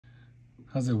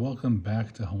How's it? Welcome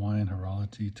back to Hawaiian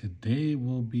Horology. Today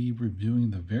we'll be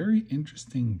reviewing the very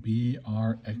interesting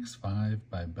BR-X5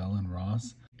 by Bell &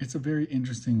 Ross. It's a very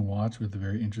interesting watch with a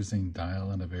very interesting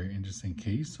dial and a very interesting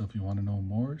case. So if you want to know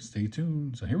more, stay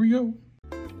tuned. So here we go.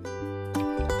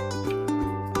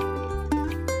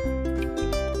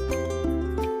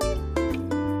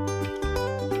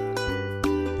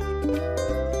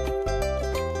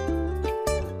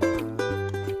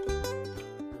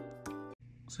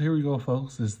 So here we go,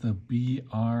 folks. It's the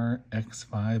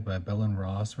BR-X5 by Bell &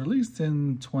 Ross, released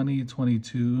in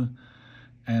 2022.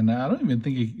 And I don't even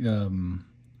think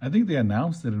I think they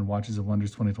announced it in Watches of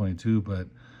Wonders 2022, but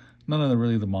none of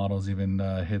the models even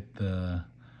hit the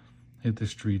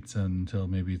streets until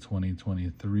maybe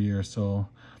 2023 or so.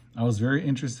 I was very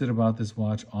interested about this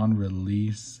watch on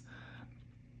release.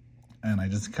 And I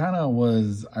just kind of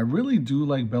was, I really do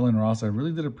like Bell & Ross. I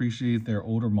really did appreciate their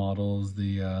older models.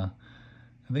 I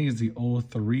think it's the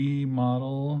 03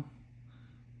 model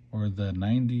or the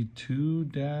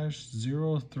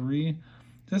 92-03.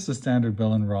 Just a standard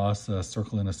Bell & Ross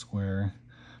circle and a square.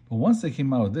 But once they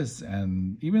came out with this,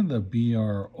 and even the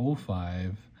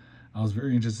BR-05, I was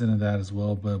very interested in that as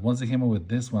well. But once they came out with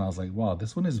this one, I was like, wow,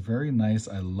 this one is very nice.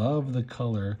 I love the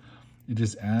color. It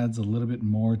just adds a little bit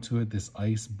more to it, this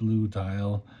ice blue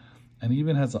dial. And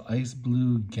even has an ice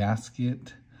blue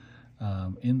gasket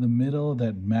in the middle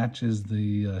that matches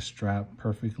the strap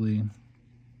perfectly.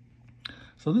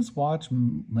 So this watch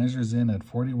measures in at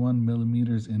 41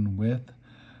 millimeters in width.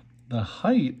 The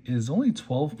height is only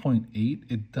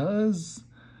 12.8. It does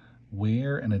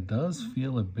wear and it does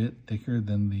feel a bit thicker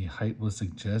than the height would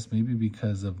suggest, maybe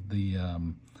because of the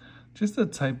just the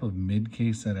type of mid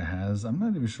case that it has. I'm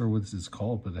not even sure what this is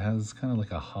called, but it has kind of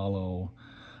like a hollow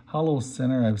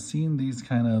center. I've seen these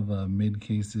kind of mid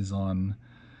cases on,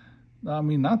 I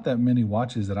mean, not that many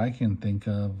watches that I can think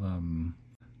of.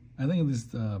 I think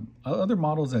there's other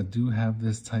models that do have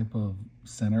this type of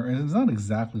center, and it's not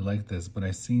exactly like this, but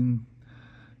I've seen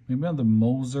maybe on the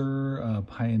Moser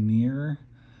Pioneer,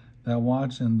 that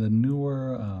watch, and the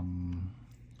newer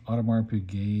Audemars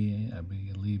Piguet, I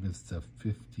believe it's the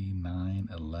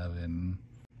 5911.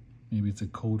 Maybe it's a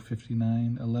code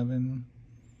 5911,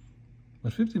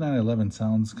 but 5911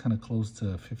 sounds kind of close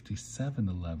to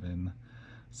 5711.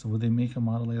 So would they make a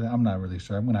model like that? I'm not really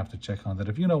sure. I'm gonna have to check on that.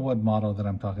 If you know what model that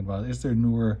I'm talking about, it's their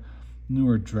newer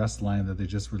dress line that they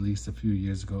just released a few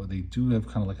years ago. They do have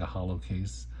kind of like a hollow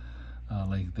case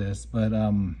like this. But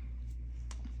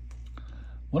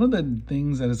one of the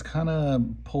things that is kind of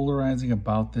polarizing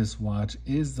about this watch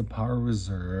is the power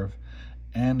reserve,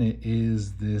 and it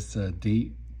is this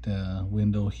date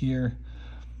window here.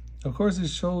 Of course, it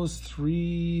shows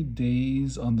 3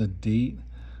 days on the date.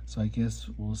 So I guess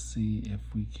we'll see if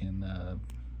we can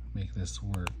make this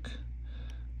work.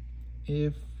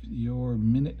 If your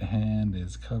minute hand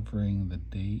is covering the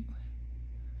date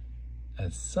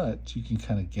as such, you can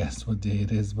kind of guess what day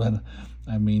it is. But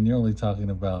I mean, you're only talking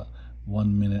about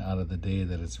 1 minute out of the day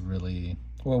that it's really,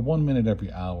 or 1 minute every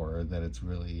hour that it's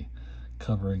really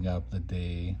covering up the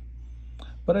day.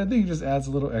 But I think it just adds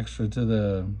a little extra to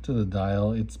the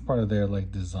dial. It's part of their like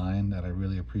design that I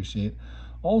really appreciate.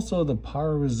 Also, the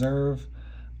power reserve,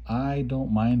 I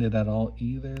don't mind it at all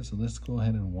either. So let's go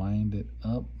ahead and wind it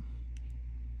up.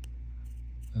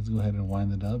 Let's go ahead and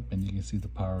wind it up, and you can see the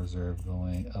power reserve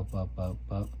going up, up, up,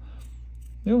 up.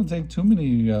 It don't take too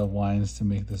many winds to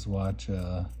make this watch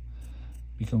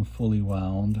become fully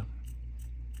wound.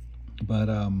 But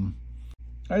I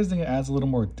just think it adds a little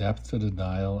more depth to the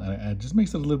dial, and it just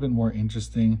makes it a little bit more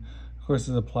interesting. Of course,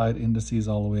 it's applied indices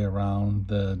all the way around.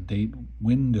 The date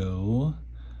window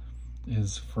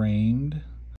is framed.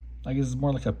 I guess it's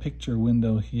more like a picture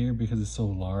window here because it's so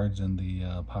large, and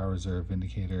the power reserve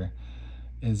indicator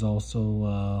is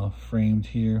also framed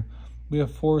here. We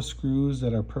have 4 screws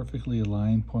that are perfectly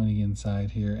aligned pointing inside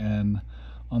here, and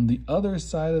on the other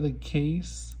side of the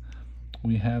case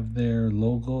we have their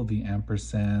logo, the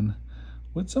ampersand,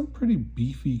 with some pretty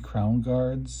beefy crown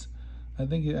guards. I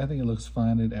think it looks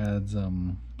fine. It adds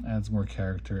more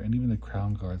character, and even the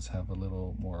crown guards have a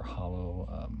little more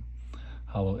hollow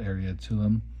area to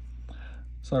them.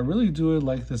 So I really do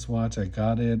like this watch. I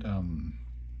got it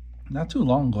not too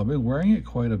long ago. I've been wearing it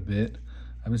quite a bit.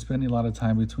 I've been spending a lot of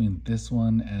time between this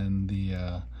one and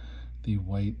the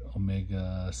white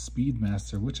Omega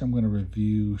Speedmaster, which I'm going to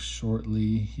review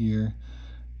shortly here.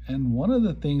 And one of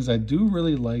the things, I do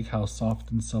really like how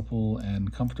soft and supple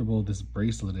and comfortable this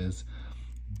bracelet is.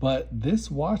 But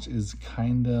this watch is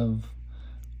kind of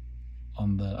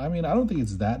on the, I mean, I don't think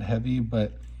it's that heavy,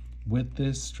 but with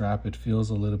this strap, it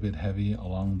feels a little bit heavy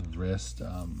along the wrist.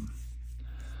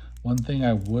 One thing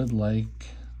I would like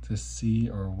to see,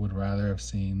 or would rather have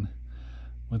seen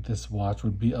with this watch,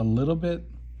 would be a little bit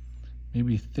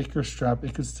maybe thicker strap.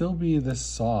 It could still be this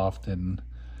soft, and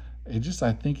I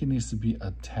think it needs to be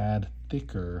a tad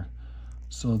thicker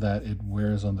so that it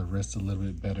wears on the wrist a little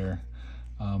bit better.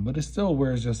 But it still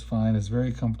wears just fine. It's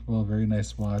very comfortable, very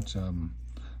nice watch. A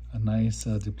nice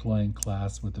deploying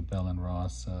clasp with the Bell &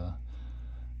 Ross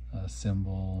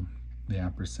symbol, the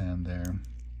ampersand there.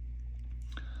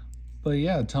 But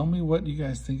yeah, tell me what you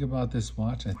guys think about this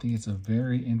watch. I think it's a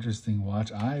very interesting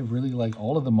watch. I really like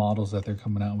all of the models that they're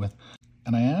coming out with.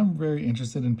 And I am very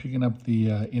interested in picking up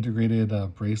the integrated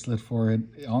bracelet for it.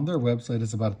 On their website,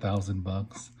 it's about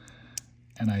 $1,000.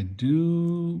 And I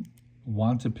do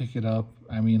want to pick it up.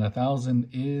 I mean, $1,000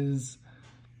 is,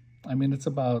 it's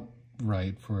about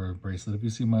right for a bracelet. If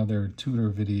you see my other Tudor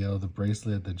video, the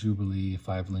bracelet, the Jubilee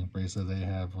 5-link bracelet they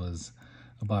have was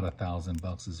about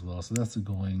 $1,000 as well. So that's the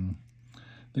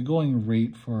going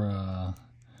rate for a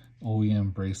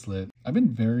OEM bracelet. I've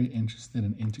been very interested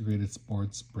in integrated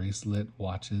sports bracelet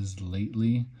watches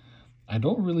lately. I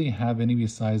don't really have any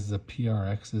besides the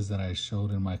BR-X's that I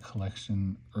showed in my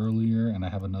collection earlier, and I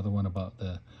have another one about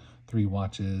the 3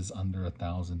 watches under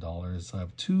 $1,000. So I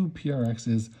have 2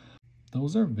 BR-X's.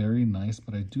 Those are very nice,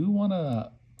 but I do want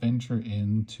to venture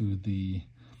into the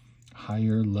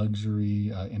higher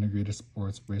luxury integrated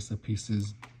sports bracelet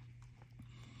pieces.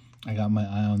 I got my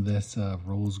eye on this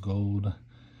rose gold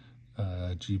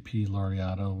GP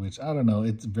Laureato, which I don't know,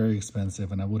 it's very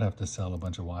expensive, and I would have to sell a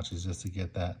bunch of watches just to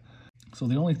get that. So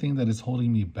the only thing that is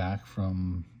holding me back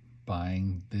from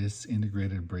buying this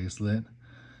integrated bracelet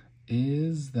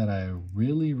is that I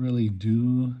really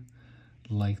do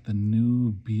like the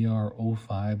new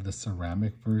BR-X5, the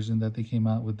ceramic version that they came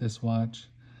out with this watch.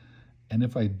 And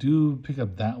if I do pick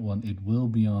up that one, it will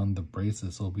be on the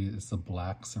bracelet. So it's a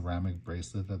black ceramic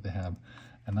bracelet that they have.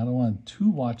 And I don't want 2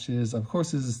 watches. Of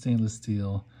course, this is stainless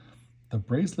steel. The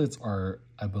bracelets are,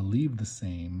 I believe, the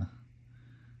same,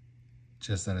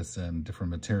 just that it's in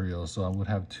different materials. So I would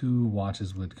have 2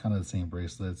 watches with kind of the same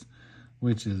bracelets,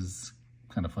 which is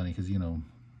kind of funny because, you know,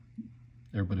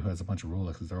 everybody who has a bunch of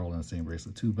Rolexes, they're all in the same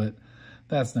bracelet too, but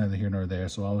that's neither here nor there.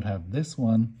 So I would have this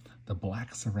one, the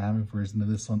black ceramic version of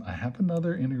this one. I have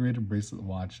another integrated bracelet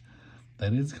watch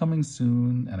that is coming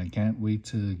soon, and I can't wait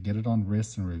to get it on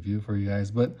wrist and review for you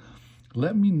guys. But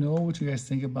let me know what you guys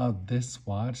think about this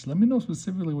watch. Let me know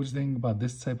specifically what you think about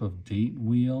this type of date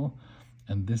wheel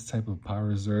and this type of power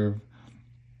reserve.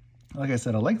 Like I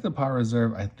said, I like the power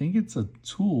reserve. I think it's a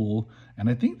tool, and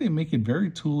I think they make it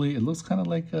very tooly. It looks kind of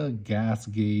like a gas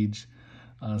gauge.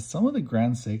 Some of the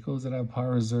Grand Seikos that have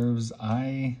power reserves,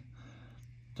 I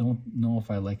don't know if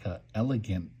I like a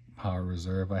elegant power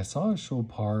reserve. I saw a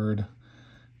Chopard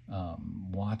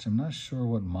watch. I'm not sure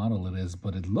what model it is,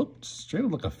 but it looked straight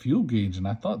up like a fuel gauge, and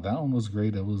I thought that one was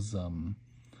great. It was,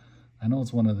 I know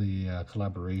it's one of the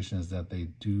collaborations that they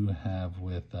do have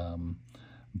with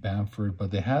Bamford,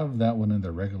 but they have that one in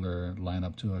their regular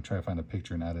lineup too. I'll try to find a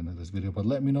picture and add it into this video, but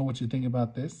let me know what you think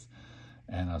about this,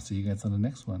 and I'll see you guys on the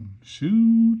next one.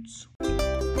 Shoots!